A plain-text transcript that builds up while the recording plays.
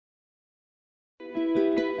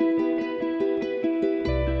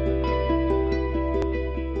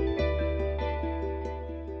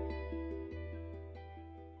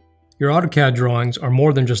Your AutoCAD drawings are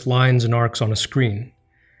more than just lines and arcs on a screen.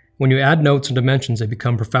 When you add notes and dimensions, they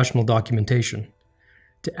become professional documentation.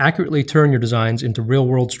 To accurately turn your designs into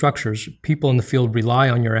real-world structures, people in the field rely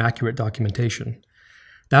on your accurate documentation.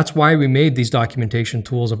 That's why we made these documentation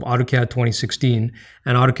tools of AutoCAD 2016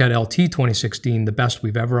 and AutoCAD LT 2016 the best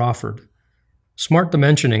we've ever offered. Smart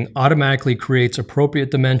Dimensioning automatically creates appropriate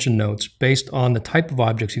dimension notes based on the type of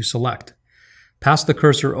objects you select. Pass the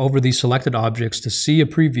cursor over these selected objects to see a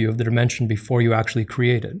preview of the dimension before you actually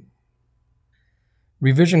create it.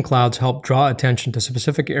 Revision clouds help draw attention to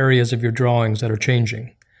specific areas of your drawings that are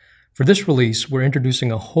changing. For this release, we're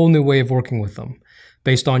introducing a whole new way of working with them,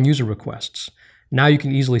 based on user requests. Now you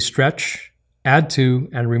can easily stretch, add to,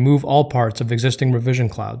 and remove all parts of existing revision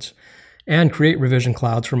clouds, and create revision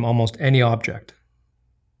clouds from almost any object.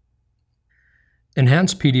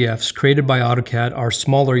 Enhanced PDFs created by AutoCAD are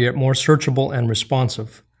smaller yet more searchable and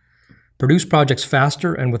responsive. Produce projects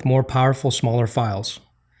faster and with more powerful, smaller files.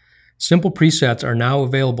 Simple presets are now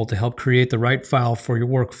available to help create the right file for your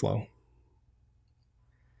workflow.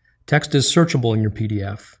 Text is searchable in your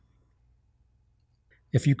PDF.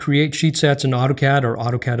 If you create sheet sets in AutoCAD or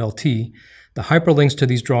AutoCAD LT, the hyperlinks to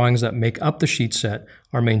these drawings that make up the sheet set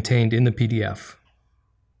are maintained in the PDF.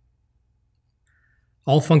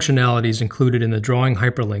 All functionalities included in the drawing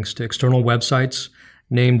hyperlinks to external websites,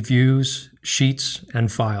 named views, sheets,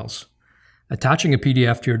 and files. Attaching a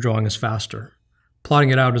PDF to your drawing is faster. Plotting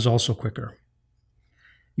it out is also quicker.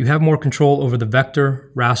 You have more control over the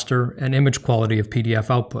vector, raster, and image quality of PDF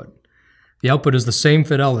output. The output is the same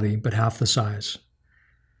fidelity, but half the size.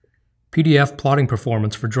 PDF plotting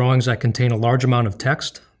performance for drawings that contain a large amount of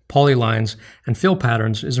text, polylines, and fill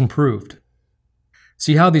patterns is improved.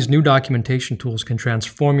 See how these new documentation tools can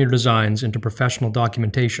transform your designs into professional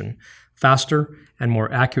documentation faster and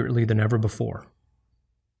more accurately than ever before.